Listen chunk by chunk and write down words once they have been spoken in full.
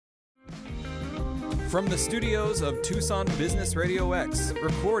From the studios of Tucson Business Radio X,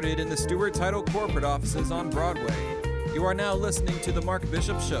 recorded in the Stewart Title corporate offices on Broadway, you are now listening to The Mark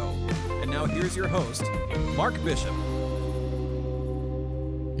Bishop Show. And now here's your host, Mark Bishop.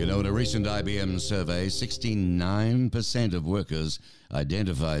 You know, in a recent IBM survey, 69% of workers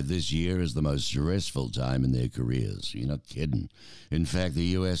identified this year as the most stressful time in their careers. You're not kidding. In fact, the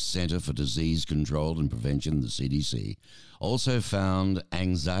U.S. Center for Disease Control and Prevention, the CDC, also found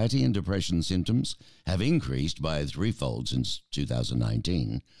anxiety and depression symptoms have increased by threefold since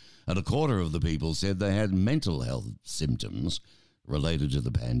 2019. And a quarter of the people said they had mental health symptoms related to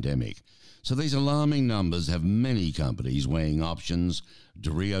the pandemic. So these alarming numbers have many companies weighing options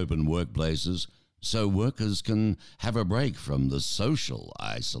to reopen workplaces so workers can have a break from the social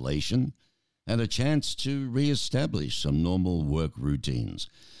isolation and a chance to reestablish some normal work routines.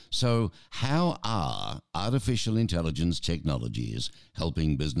 So how are artificial intelligence technologies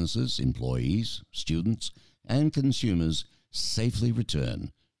helping businesses, employees, students, and consumers safely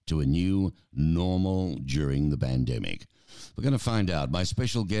return to a new normal during the pandemic? We're going to find out. My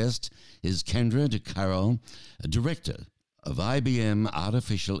special guest is Kendra DeCaro, Director of IBM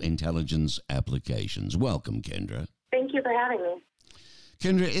Artificial Intelligence Applications. Welcome, Kendra. Thank you for having me.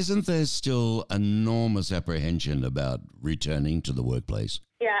 Kendra, isn't there still enormous apprehension about returning to the workplace?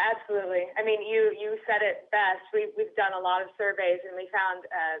 Yeah, absolutely. I mean, you said it best. We've done a lot of surveys, and we found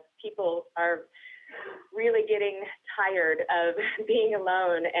people are really getting tired of being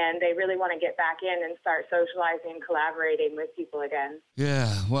alone, and they really want to get back in and start socializing, collaborating with people again.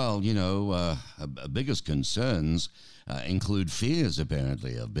 Yeah, well, you know, biggest concerns include fears,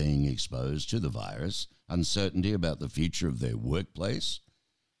 apparently, of being exposed to the virus, uncertainty about the future of their workplace,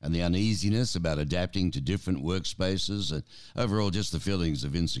 and the uneasiness about adapting to different workspaces, and overall just the feelings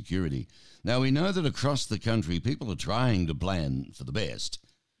of insecurity. Now, we know that across the country, people are trying to plan for the best.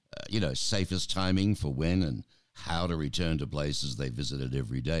 Safest timing for when and how to return to places they visited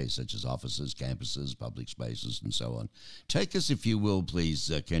every day, such as offices, campuses, public spaces, and so on. Take us, if you will, please,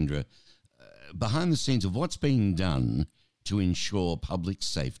 Kendra, behind the scenes of what's being done to ensure public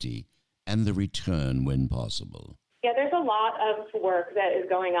safety and the return when possible. Yeah, there's a lot of work that is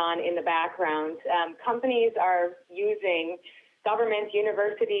going on in the background. Companies are using governments,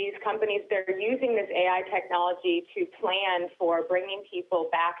 universities, companies, they're using this AI technology to plan for bringing people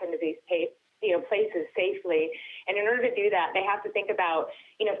back into these places safely. And in order to do that, they have to think about,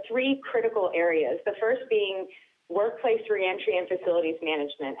 three critical areas. The first being workplace reentry and facilities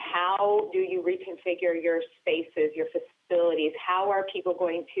management. How do you reconfigure your spaces, your facilities? How are people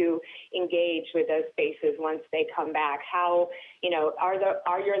going to engage with those spaces once they come back? How,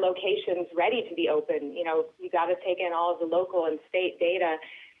 are your locations ready to be open? You got to take in all of the local and state data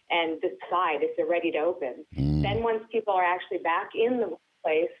and decide if they're ready to open. Then once people are actually back in the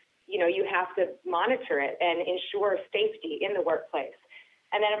workplace, you have to monitor it and ensure safety in the workplace.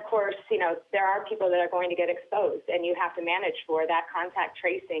 And then, of course, there are people that are going to get exposed, and you have to manage for that contact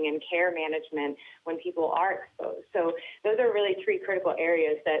tracing and care management when people are exposed. So those are really three critical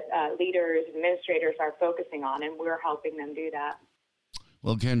areas that leaders, administrators are focusing on, and we're helping them do that.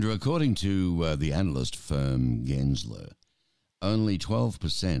 Well, Kendra, according to the analyst firm Gensler, only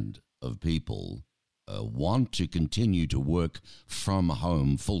 12% of people want to continue to work from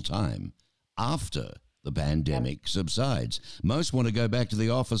home full-time after the pandemic subsides. Most want to go back to the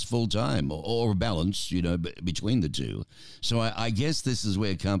office full-time or balance, between the two. So I guess this is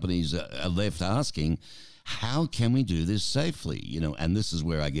where companies are left asking, how can we do this safely? And this is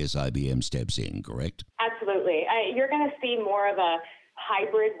where I guess IBM steps in, correct? Absolutely. You're going to see more of a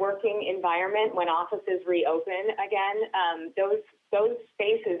hybrid working environment when offices reopen again. Those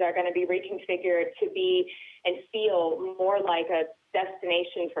spaces are going to be reconfigured to be and feel more like a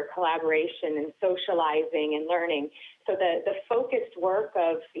destination for collaboration and socializing and learning. So the focused work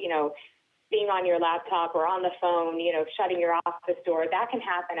of, being on your laptop or on the phone, shutting your office door, that can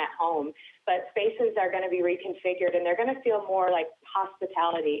happen at home. But spaces are going to be reconfigured, and they're going to feel more like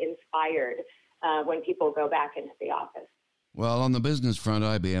hospitality inspired when people go back into the office. Well, on the business front,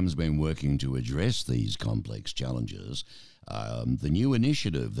 IBM's been working to address these complex challenges. The new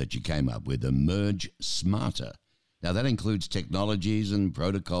initiative that you came up with, Emerge Smarter. Now, that includes technologies and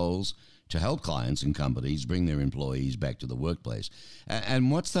protocols to help clients and companies bring their employees back to the workplace. And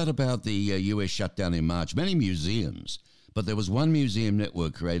what's that about the U.S. shutdown in March? Many museums, but there was one museum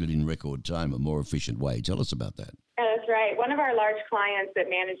network created in record time, a more efficient way. Tell us about that. Yeah, that's right. One of our large clients that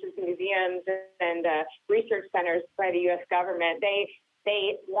manages museums and research centers by the U.S. government,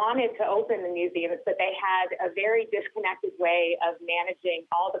 they wanted to open the museums, but they had a very disconnected way of managing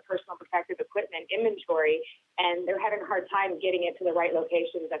all the personal protective equipment inventory, and they're having a hard time getting it to the right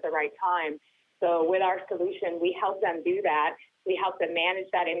locations at the right time. So with our solution, we help them do that. We help them manage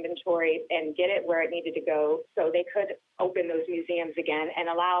that inventory and get it where it needed to go so they could open those museums again and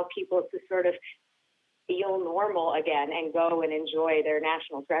allow people to sort of feel normal again and go and enjoy their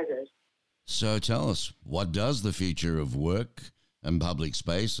national treasures. So tell us, what does the future of work and public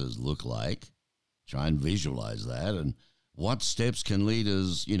spaces look like? Try and visualize that. And what steps can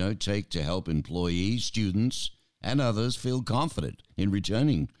leaders, take to help employees, students, and others feel confident in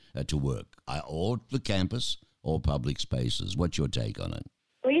returning to work or the campus or public spaces? What's your take on it?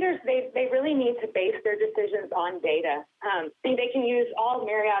 Leaders, they really need to base their decisions on data. They can use all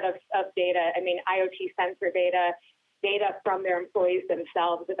myriad of data. I mean, IoT sensor data from their employees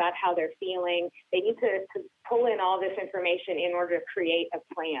themselves about how they're feeling. They need to pull in all this information in order to create a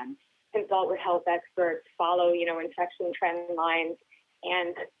plan, consult with health experts, follow, infection trend lines.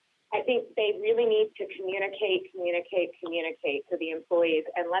 And I think they really need to communicate to the employees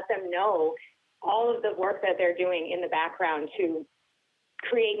and let them know all of the work that they're doing in the background to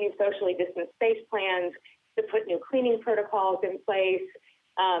create new socially distanced space plans, to put new cleaning protocols in place,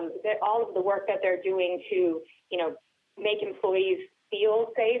 that all of the work that they're doing to, make employees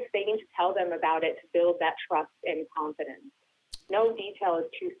feel safe. They need to tell them about it to build that trust and confidence. No detail is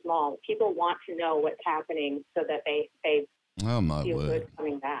too small. People want to know what's happening so that they Oh, my feel word. good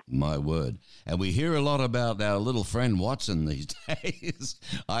coming back. My word. And we hear a lot about our little friend Watson these days.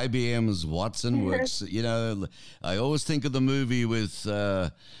 IBM's Watson works. I always think of the movie with,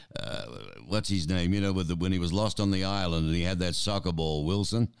 what's his name, when he was lost on the island and he had that soccer ball,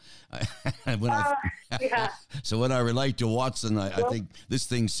 Wilson. Yeah. So when I relate to Watson, I think this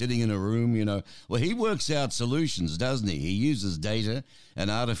thing's sitting in a room, Well, he works out solutions, doesn't he? He uses data and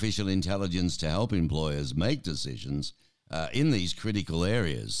artificial intelligence to help employers make decisions in these critical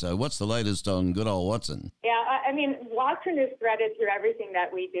areas. So what's the latest on good old Watson? Yeah, I mean, Watson is threaded through everything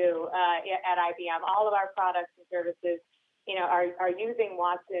that we do at IBM. All of our products and services, are using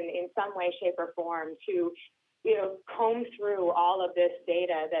Watson in some way, shape, or form to, comb through all of this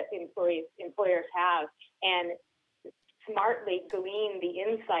data that employers have and smartly glean the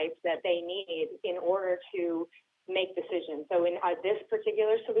insights that they need in order to make decisions. So in this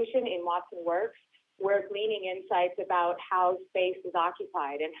particular solution in Watson Works, we're gleaning insights about how space is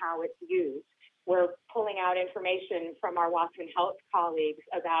occupied and how it's used. We're pulling out information from our Watson Health colleagues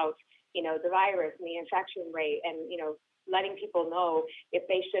about, the virus and the infection rate and, letting people know if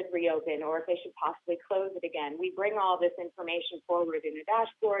they should reopen or if they should possibly close it again. We bring all this information forward in a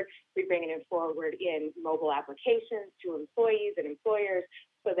dashboard. We bring it forward in mobile applications to employees and employers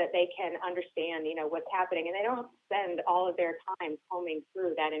so that they can understand, what's happening. And they don't have to spend all of their time combing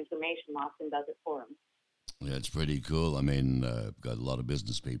through that information. Watson does it for them. Yeah, it's pretty cool. I mean, got a lot of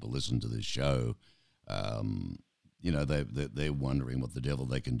business people listen to this show. They're wondering what the devil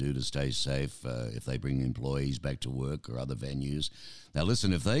they can do to stay safe if they bring employees back to work or other venues. Now,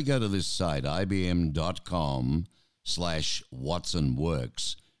 listen, if they go to this site,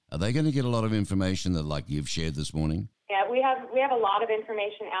 ibm.com/WatsonWorks, are they going to get a lot of information that, like you've shared this morning? Yeah, we have a lot of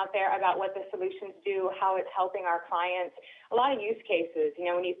information out there about what the solutions do, how it's helping our clients, a lot of use cases.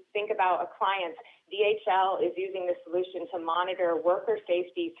 When you think about a client, DHL is using the solution to monitor worker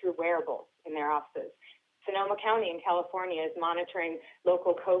safety through wearables in their offices. Sonoma County in California is monitoring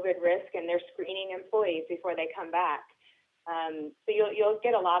local COVID risk, and they're screening employees before they come back. So you'll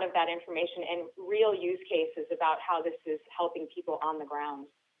get a lot of that information and real use cases about how this is helping people on the ground.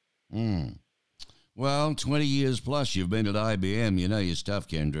 Well, 20 years plus you've been at IBM. You know your stuff,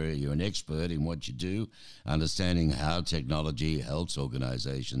 Kendra. You're an expert in what you do, understanding how technology helps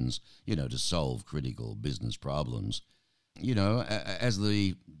organizations, to solve critical business problems. As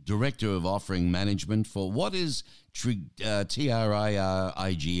the director of offering management for what is TRIGA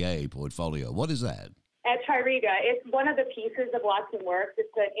portfolio? What is that? At TRIGA, it's one of the pieces of Watson Works.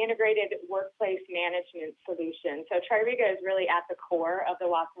 It's an integrated workplace management solution. So TRIGA is really at the core of the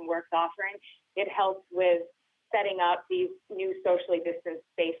Watson Works offering. It helps with setting up these new socially distanced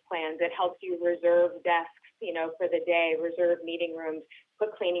space plans. It helps you reserve desks, for the day, reserve meeting rooms,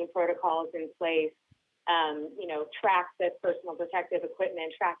 put cleaning protocols in place, track the personal protective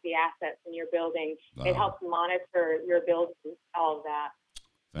equipment, track the assets in your building. Wow. It helps monitor your building, all of that.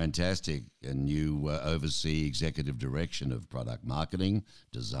 Fantastic. And you oversee executive direction of product marketing,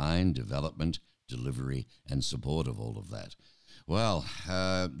 design, development, delivery, and support of all of that. Well,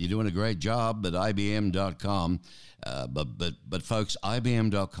 you're doing a great job at IBM.com, but folks,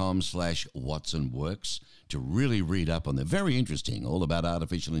 IBM.com/WatsonWorks to really read up on them. Very interesting, all about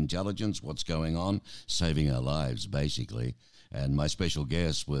artificial intelligence, what's going on, saving our lives, basically. And my special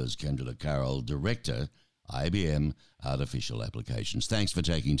guest was Kendra Carroll, Director, IBM Artificial Applications. Thanks for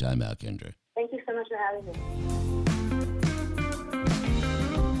taking time out, Kendra. Thank you much for having me.